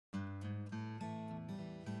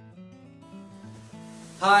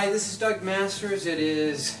Hi, this is Doug Masters. It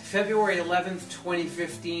is February 11th,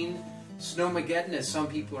 2015, Snowmageddon as some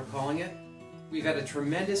people are calling it. We've had a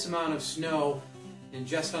tremendous amount of snow in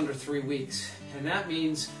just under 3 weeks, and that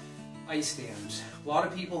means ice dams. A lot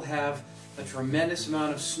of people have a tremendous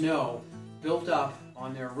amount of snow built up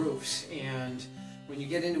on their roofs, and when you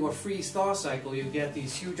get into a freeze-thaw cycle, you get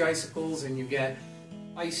these huge icicles and you get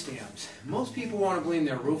ice dams. Most people want to blame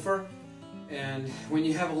their roofer, and when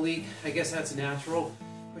you have a leak, I guess that's natural.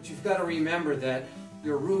 But you've got to remember that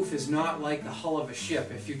your roof is not like the hull of a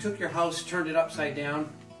ship. If you took your house, turned it upside down,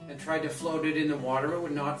 and tried to float it in the water, it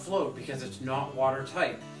would not float because it's not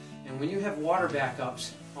watertight. And when you have water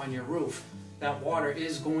backups on your roof, that water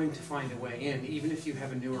is going to find a way in, even if you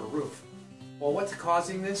have a newer roof. Well, what's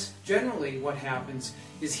causing this? Generally, what happens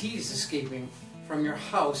is heat is escaping from your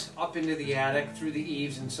house up into the attic, through the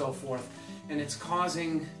eaves, and so forth, and it's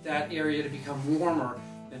causing that area to become warmer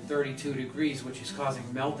than 32 degrees, which is causing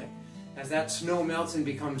melting. As that snow melts and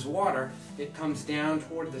becomes water, it comes down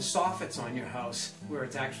toward the soffits on your house, where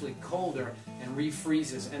it's actually colder and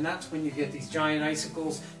refreezes, and that's when you get these giant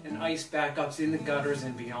icicles and ice backups in the gutters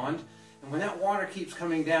and beyond. And when that water keeps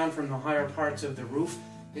coming down from the higher parts of the roof,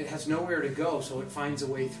 it has nowhere to go, so it finds a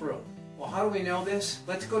way through. Well, how do we know this?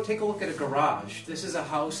 Let's go take a look at a garage. This is a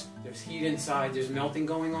house, there's heat inside, there's melting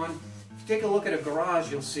going on. If you take a look at a garage,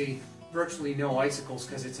 you'll see virtually no icicles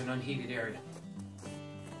because it's an unheated area.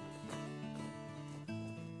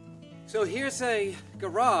 So here's a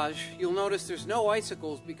garage. You'll notice there's no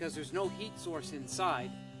icicles because there's no heat source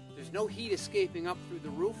inside. There's no heat escaping up through the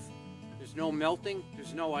roof. There's no melting.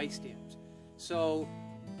 There's no ice dams. So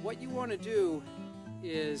what you want to do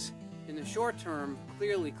is, in the short term,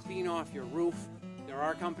 clearly clean off your roof. There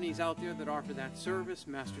are companies out there that offer that service.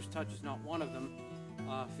 Masters Touch is not one of them.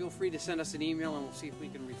 Feel free to send us an email and we'll see if we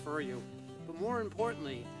can refer you. But more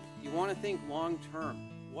importantly, you want to think long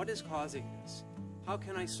term. What is causing this? How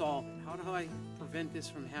can I solve it? How do I prevent this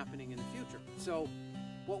from happening in the future? So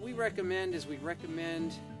what we recommend is we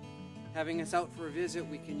recommend having us out for a visit.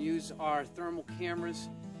 We can use our thermal cameras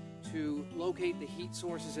to locate the heat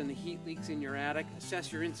sources and the heat leaks in your attic,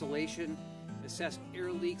 assess your insulation, assess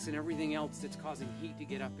air leaks and everything else that's causing heat to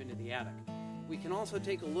get up into the attic. We can also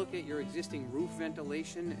take a look at your existing roof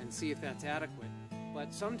ventilation and see if that's adequate.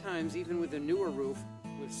 But sometimes, even with a newer roof,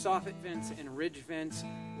 with soffit vents and ridge vents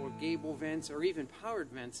or gable vents or even powered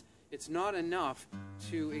vents, it's not enough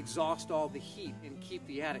to exhaust all the heat and keep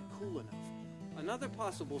the attic cool enough. Another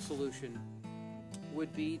possible solution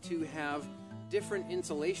would be to have different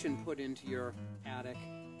insulation put into your attic,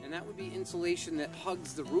 and that would be insulation that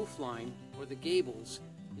hugs the roof line or the gables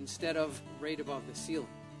instead of right above the ceiling.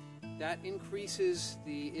 That increases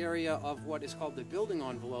the area of what is called the building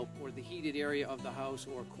envelope, or the heated area of the house,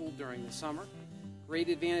 or cooled during the summer. Great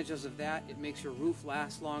advantages of that: it makes your roof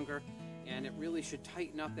last longer, and it really should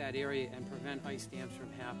tighten up that area and prevent ice dams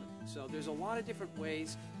from happening. So there's a lot of different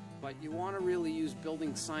ways, but you want to really use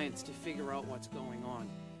building science to figure out what's going on.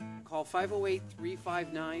 Call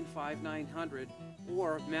 508-359-5900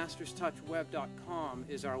 or masterstouchweb.com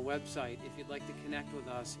is our website if you'd like to connect with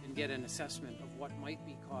us and get an assessment of what might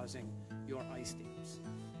be causing your ice dams.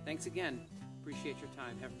 Thanks again. Appreciate your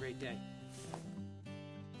time. Have a great day.